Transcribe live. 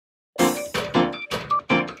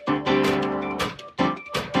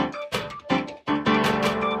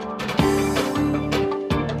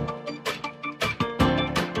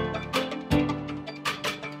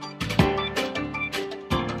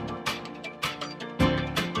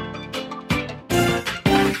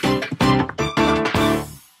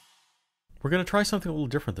going to try something a little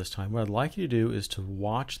different this time. What I'd like you to do is to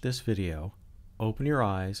watch this video, open your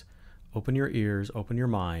eyes, open your ears, open your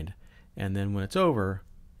mind, and then when it's over,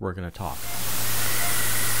 we're going to talk.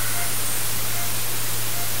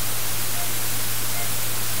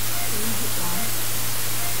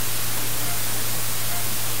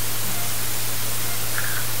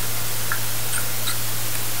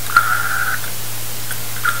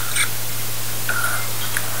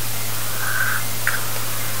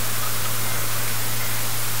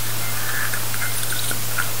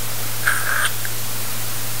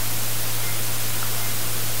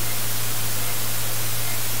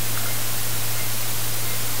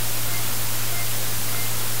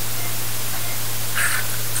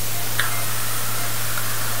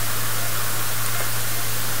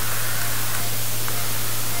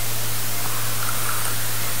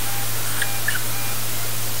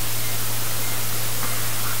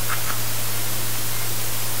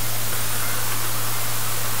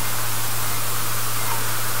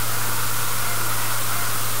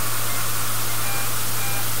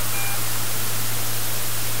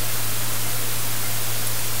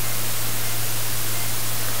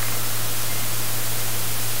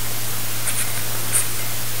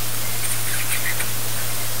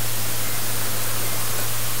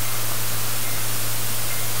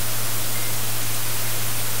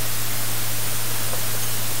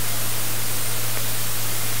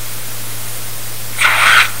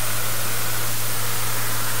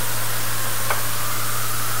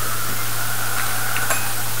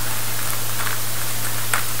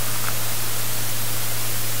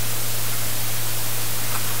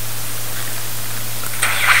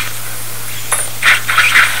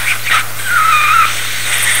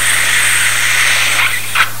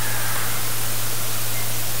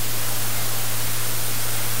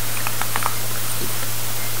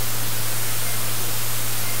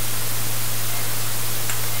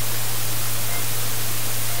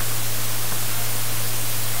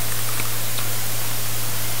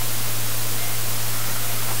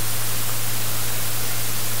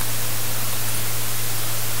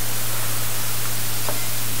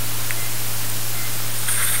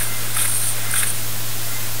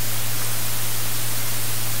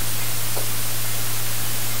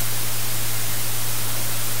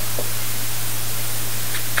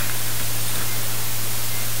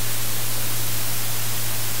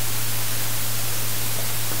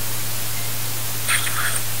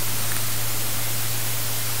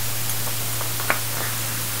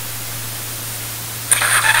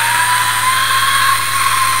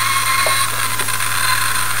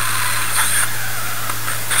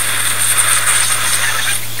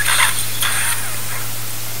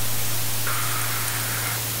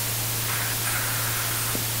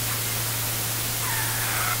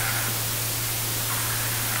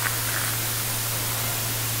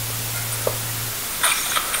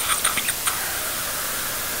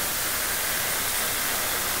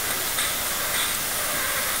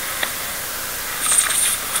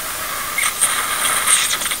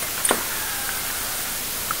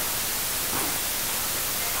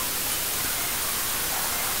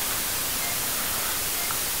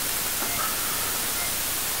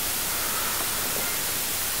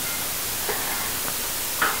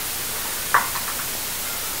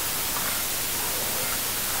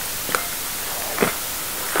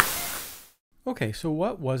 Okay, so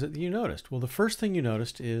what was it that you noticed? Well, the first thing you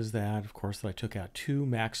noticed is that, of course, that I took out 2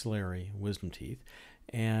 maxillary wisdom teeth.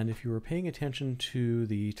 And if you were paying attention to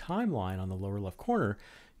the timeline on the lower left corner,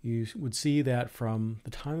 you would see that from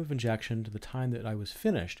the time of injection to the time that I was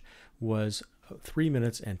finished was 3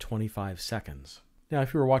 minutes and 25 seconds. Now,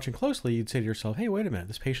 if you were watching closely, you'd say to yourself, hey, wait a minute,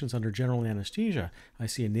 this patient's under general anesthesia. I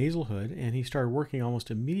see a nasal hood, and he started working almost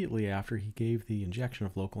immediately after he gave the injection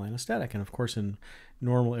of local anesthetic. And of course, in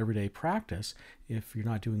normal everyday practice, if you're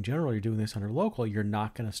not doing general, you're doing this under local, you're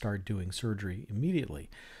not going to start doing surgery immediately.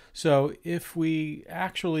 So if we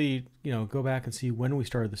actually, go back and see when we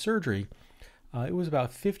started the surgery, it was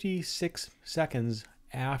about 56 seconds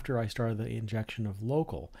after I started the injection of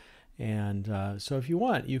local. And so if you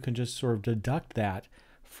want, you can just sort of deduct that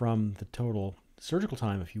from the total surgical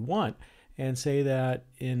time if you want, and say that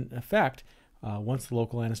in effect, once the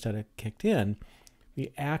local anesthetic kicked in,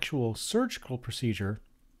 the actual surgical procedure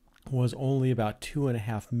was only about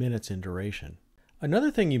 2.5 minutes in duration. Another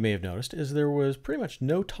thing you may have noticed is there was pretty much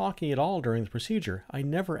no talking at all during the procedure. I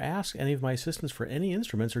never asked any of my assistants for any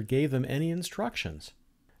instruments or gave them any instructions.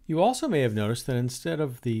 You also may have noticed that instead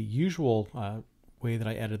of the usual way that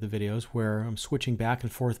I edit the videos, where I'm switching back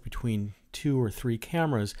and forth between 2 or 3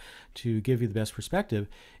 cameras to give you the best perspective.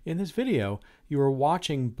 In this video, you are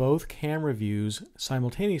watching both camera views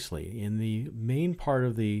simultaneously. In the main part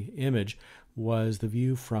of the image was the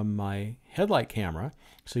view from my headlight camera,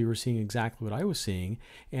 so you were seeing exactly what I was seeing,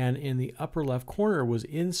 and in the upper left corner was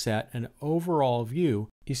inset an overall view,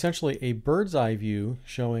 essentially a bird's eye view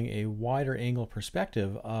showing a wider angle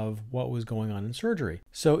perspective of what was going on in surgery.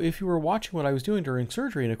 So if you were watching what I was doing during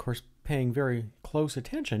surgery, and of course paying very close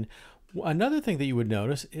attention, another thing that you would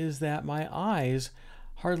notice is that my eyes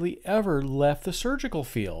hardly ever left the surgical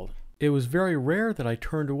field. It was very rare that I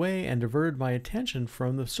turned away and diverted my attention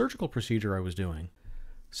from the surgical procedure I was doing.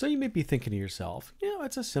 So you may be thinking to yourself,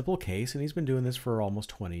 it's a simple case and he's been doing this for almost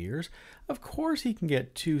 20 years. Of course he can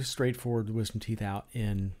get 2 straightforward wisdom teeth out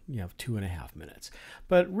in 2.5 minutes.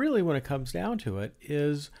 But really when it comes down to it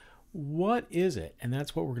is, what is it? And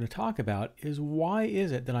that's what we're going to talk about, is why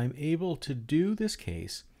is it that I'm able to do this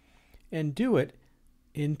case and do it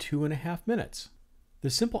in 2.5 minutes? The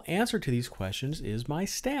simple answer to these questions is my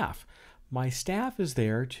staff. My staff is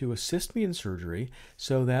there to assist me in surgery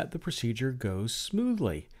so that the procedure goes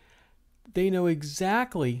smoothly. They know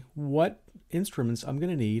exactly what instruments I'm going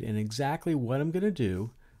to need and exactly what I'm going to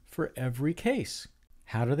do for every case.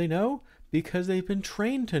 How do they know? Because they've been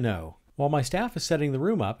trained to know. While my staff is setting the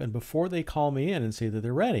room up, and before they call me in and say that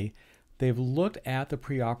they're ready, they've looked at the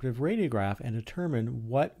preoperative radiograph and determined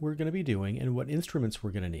what we're going to be doing and what instruments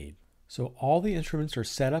we're going to need. So all the instruments are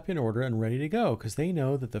set up in order and ready to go because they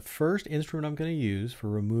know that the first instrument I'm going to use for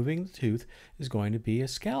removing the tooth is going to be a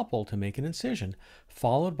scalpel to make an incision,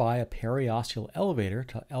 followed by a periosteal elevator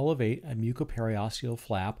to elevate a mucoperiosteal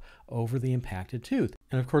flap over the impacted tooth.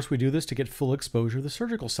 And of course we do this to get full exposure to the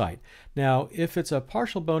surgical site. Now if it's a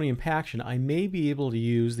partial bony impaction, I may be able to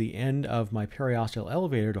use the end of my periosteal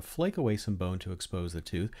elevator to flake away some bone to expose the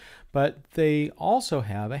tooth, but they also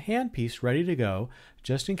have a handpiece ready to go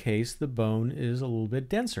just in case the bone is a little bit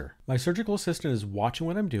denser. My surgical assistant is watching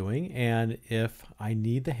what I'm doing, and if I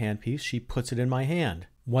need the handpiece, she puts it in my hand.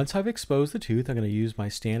 Once I've exposed the tooth, I'm going to use my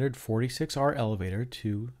standard 46R elevator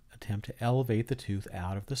to attempt to elevate the tooth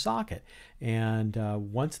out of the socket. And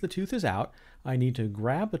once the tooth is out, I need to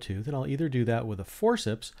grab the tooth, and I'll either do that with a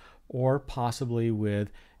forceps or possibly with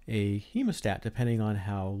a hemostat, depending on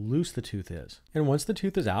how loose the tooth is. And once the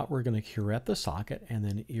tooth is out, we're going to curette the socket and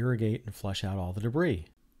then irrigate and flush out all the debris.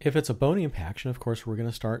 If it's a bony impaction, of course, we're going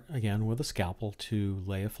to start again with a scalpel to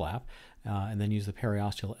lay a flap, and then use the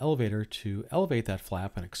periosteal elevator to elevate that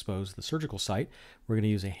flap and expose the surgical site. We're going to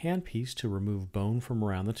use a handpiece to remove bone from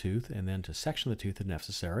around the tooth and then to section the tooth if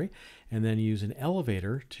necessary, and then use an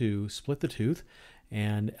elevator to split the tooth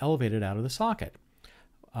and elevate it out of the socket.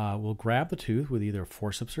 We'll grab the tooth with either a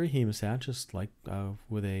forceps or a hemostat, just like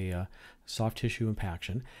with a soft tissue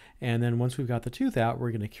impaction. And then once we've got the tooth out,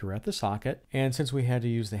 we're going to curette the socket. And since we had to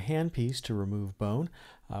use the handpiece to remove bone,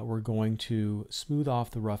 we're going to smooth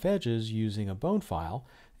off the rough edges using a bone file.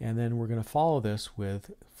 And then we're going to follow this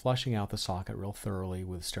with flushing out the socket real thoroughly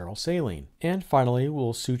with sterile saline. And finally,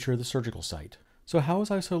 we'll suture the surgical site. So how was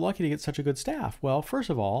I so lucky to get such a good staff? Well, first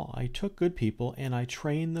of all, I took good people and I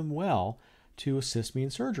trained them well to assist me in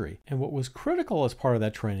surgery. And what was critical as part of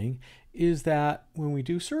that training is that when we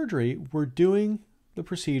do surgery, we're doing the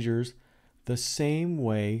procedures the same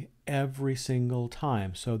way every single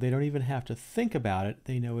time. So they don't even have to think about it.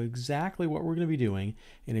 They know exactly what we're going to be doing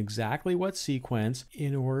in exactly what sequence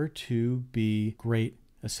in order to be great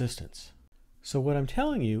assistants. So what I'm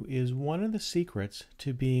telling you is one of the secrets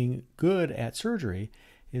to being good at surgery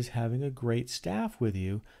is having a great staff with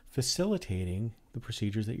you facilitating the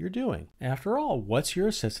procedures that you're doing. After all, what's your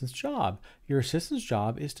assistant's job? Your assistant's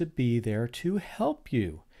job is to be there to help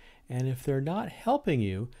you. And if they're not helping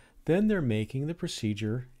you, then they're making the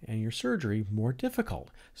procedure and your surgery more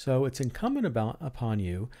difficult. So it's incumbent upon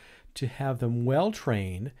you to have them well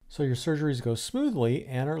trained so your surgeries go smoothly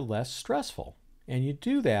and are less stressful. And you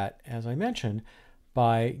do that, as I mentioned,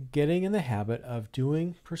 by getting in the habit of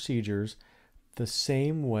doing procedures the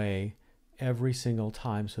same way every single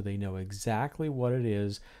time so they know exactly what it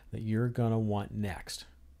is that you're going to want next.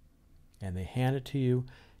 And they hand it to you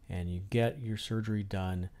and you get your surgery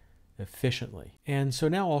done efficiently. And so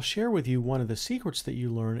now I'll share with you one of the secrets that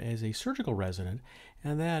you learn as a surgical resident,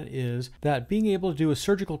 and that is that being able to do a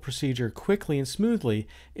surgical procedure quickly and smoothly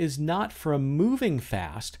is not from moving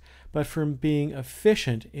fast, but from being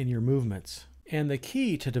efficient in your movements. And the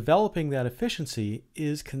key to developing that efficiency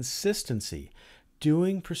is consistency.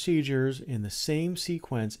 Doing procedures in the same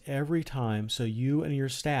sequence every time so you and your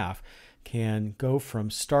staff can go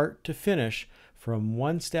from start to finish, from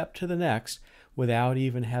one step to the next, without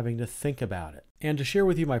even having to think about it. And to share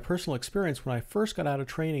with you my personal experience, when I first got out of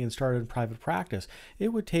training and started in private practice, it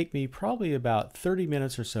would take me probably about 30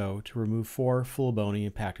 minutes or so to remove 4 full bony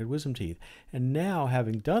impacted wisdom teeth. And now,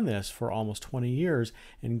 having done this for almost 20 years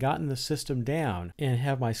and gotten the system down and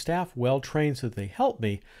have my staff well trained so that they help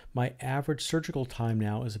me, my average surgical time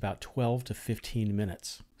now is about 12 to 15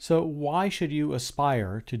 minutes. So why should you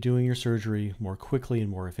aspire to doing your surgery more quickly and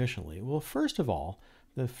more efficiently? Well, first of all,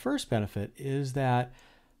 the first benefit is that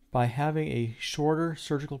by having a shorter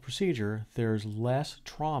surgical procedure, there's less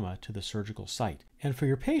trauma to the surgical site. And for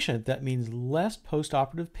your patient, that means less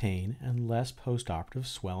postoperative pain and less postoperative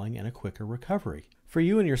swelling and a quicker recovery. For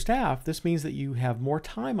you and your staff, this means that you have more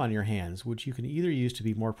time on your hands, which you can either use to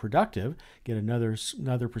be more productive, get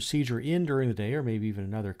another procedure in during the day, or maybe even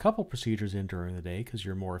another couple procedures in during the day because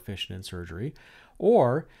you're more efficient in surgery,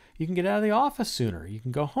 or you can get out of the office sooner. You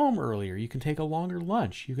can go home earlier. You can take a longer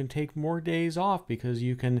lunch. You can take more days off because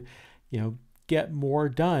you can, get more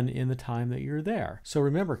done in the time that you're there. So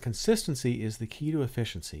remember, consistency is the key to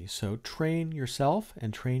efficiency. So train yourself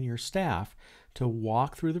and train your staff to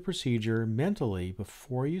walk through the procedure mentally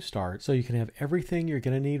before you start so you can have everything you're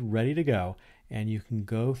going to need ready to go and you can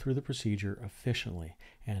go through the procedure efficiently.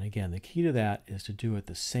 And again, the key to that is to do it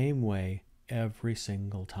the same way every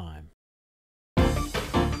single time.